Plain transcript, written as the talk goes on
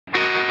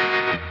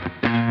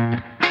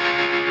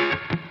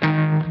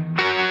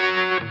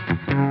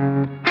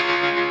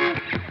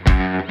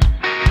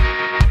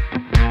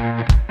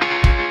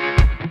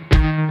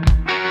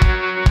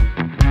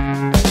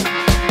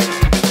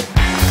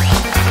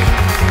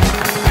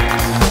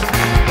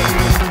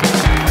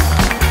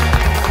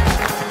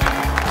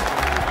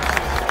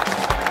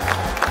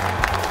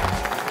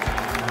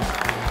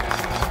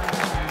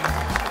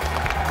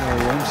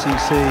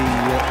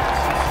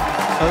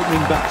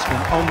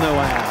batsmen on their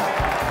way out.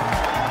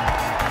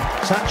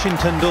 Sachin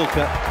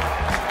Tendulkar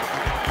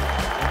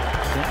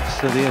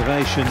gets the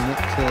ovation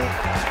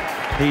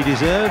that he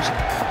deserves.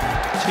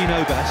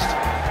 Tino best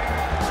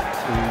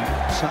to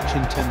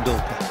Sachin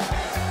Tendulkar.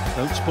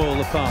 Don't spoil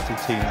the party,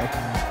 Tino.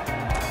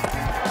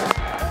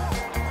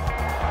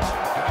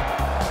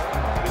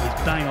 It was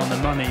bang on the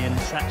money, and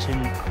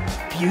Sachin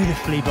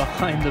beautifully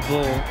behind the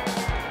ball.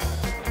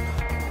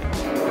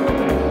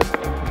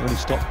 He only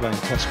stopped playing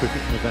Test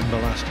cricket in November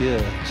last year,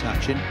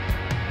 Sachin.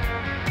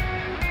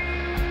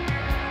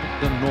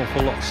 Done an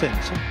awful lot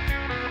since.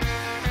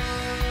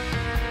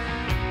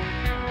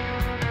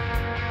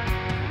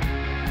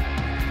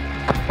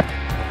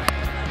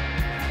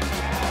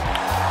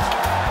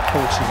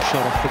 Forcing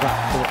shot off the back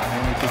foot,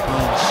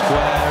 behind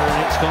square, and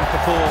it's gone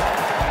for 4.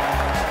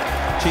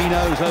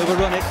 Tino's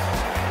overrun it.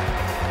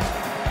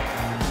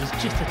 It was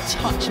just a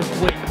touch of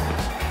wind.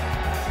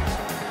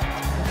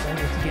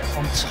 Able to get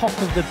on top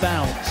of the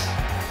bounce,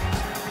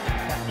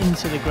 back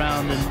into the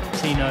ground, and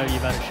Tino,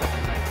 you've had a shot.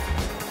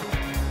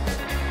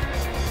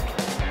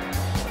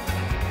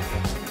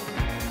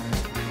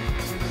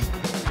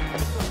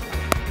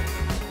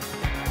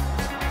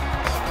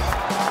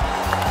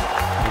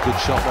 Good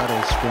shot that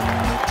is from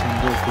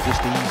Tendulkar,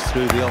 just eased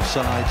through the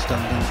offside,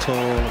 standing tall,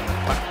 and the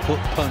back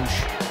foot punch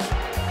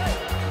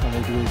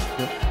played with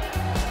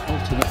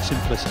ultimate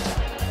simplicity.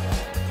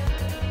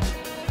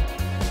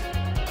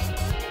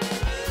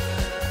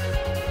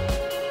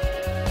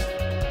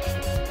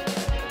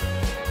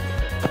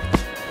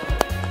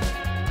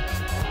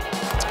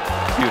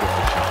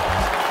 Beautiful shot.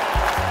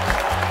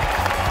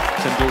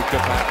 Tendulkar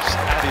perhaps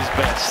at his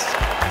best.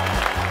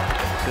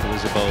 Fiddle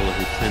is a bowler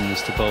who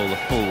tends to bowl a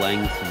full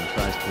length and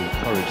tries to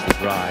encourage the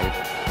drive.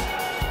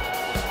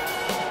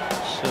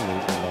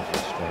 Absolutely lovely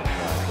straight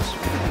drive. This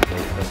one,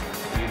 beautiful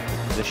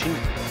position.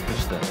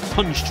 Just a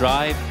punch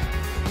drive.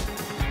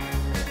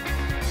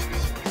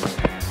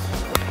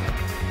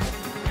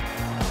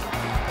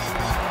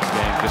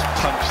 Again, just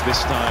punch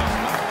this time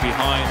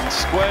behind,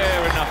 square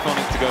enough on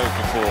it to go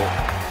for 4.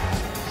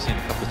 Seen a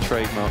couple of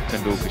trademark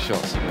Tendulkar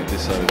shots with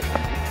this over.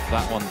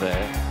 That one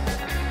there.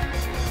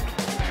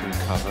 True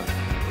cover.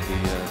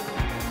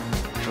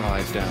 The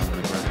drive down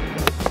the ground.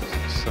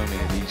 So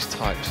many of these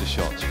types of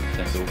shots from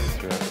Tendulkar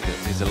throughout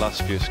his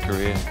illustrious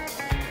career.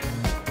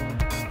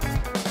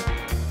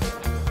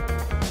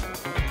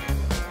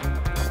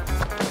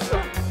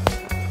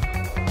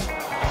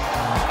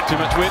 Too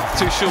much width,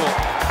 too short,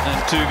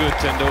 and too good,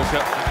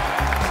 Tendulkar.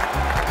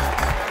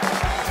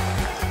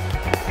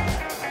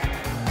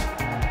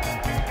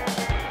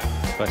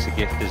 That's a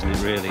gift, isn't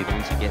it, really?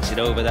 Once he gets it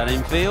over that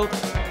infield.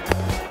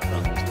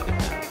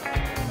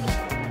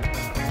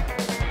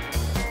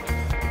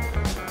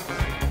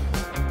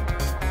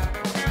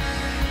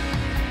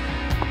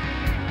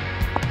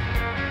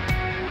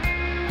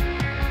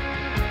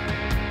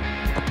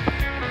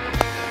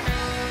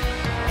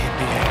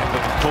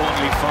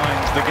 Importantly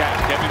finds the gap.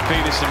 Kevin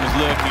Peterson was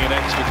lurking at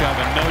extra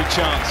cover. No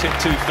chance, hit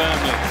too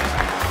firmly.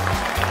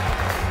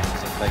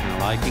 Taking a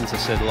liking to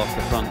Siddle off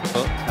the front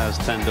foot as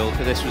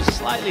Tendulkar. This was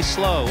slightly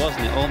slow,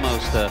 wasn't it?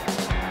 Almost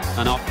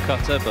an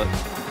off-cutter, but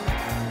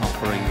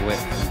offering width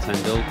from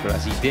Tendulkar,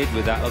 as he did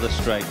with that other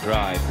straight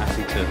drive.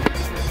 Happy to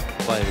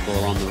play the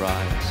ball on the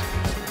rise.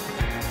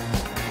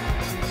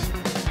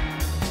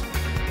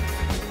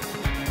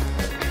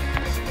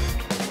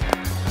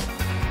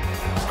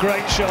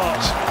 Great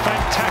shot,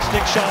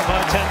 fantastic shot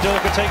by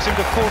Tendulkar, takes him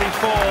to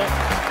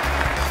 44.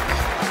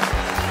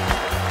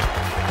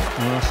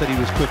 Well, I said he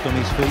was quick on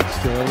his feet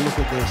still. Look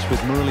at this, with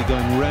Murali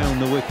going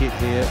round the wicket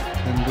here.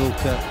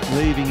 Tendulkar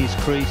leaving his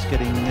crease,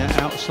 getting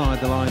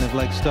outside the line of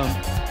leg stump.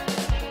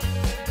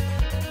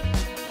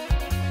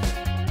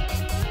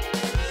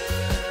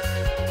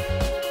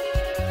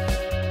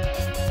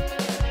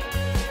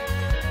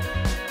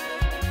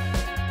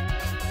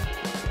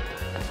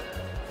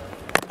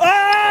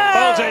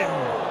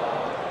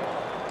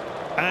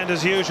 And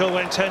as usual,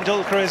 when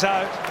Tendulkar is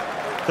out,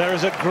 there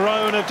is a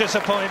groan of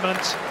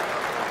disappointment,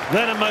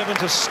 then a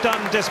moment of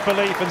stunned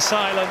disbelief and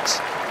silence,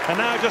 and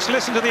now just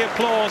listen to the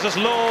applause as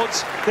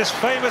Lords, this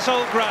famous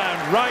old ground,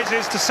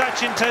 rises to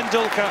Sachin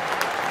Tendulkar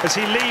as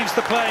he leaves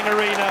the playing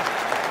arena,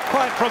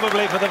 quite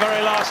probably for the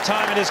very last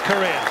time in his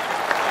career.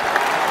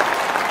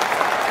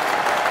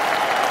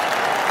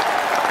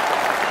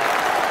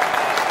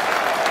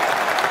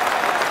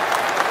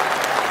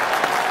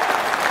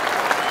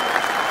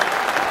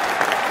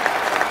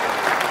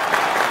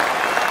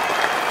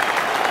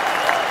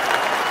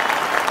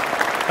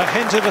 A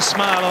hint of a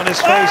smile on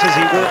his face as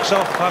he walks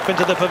off up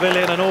into the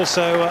pavilion, and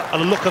also a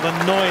look of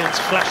annoyance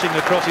flashing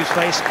across his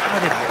face. How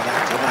did I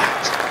react to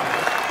that?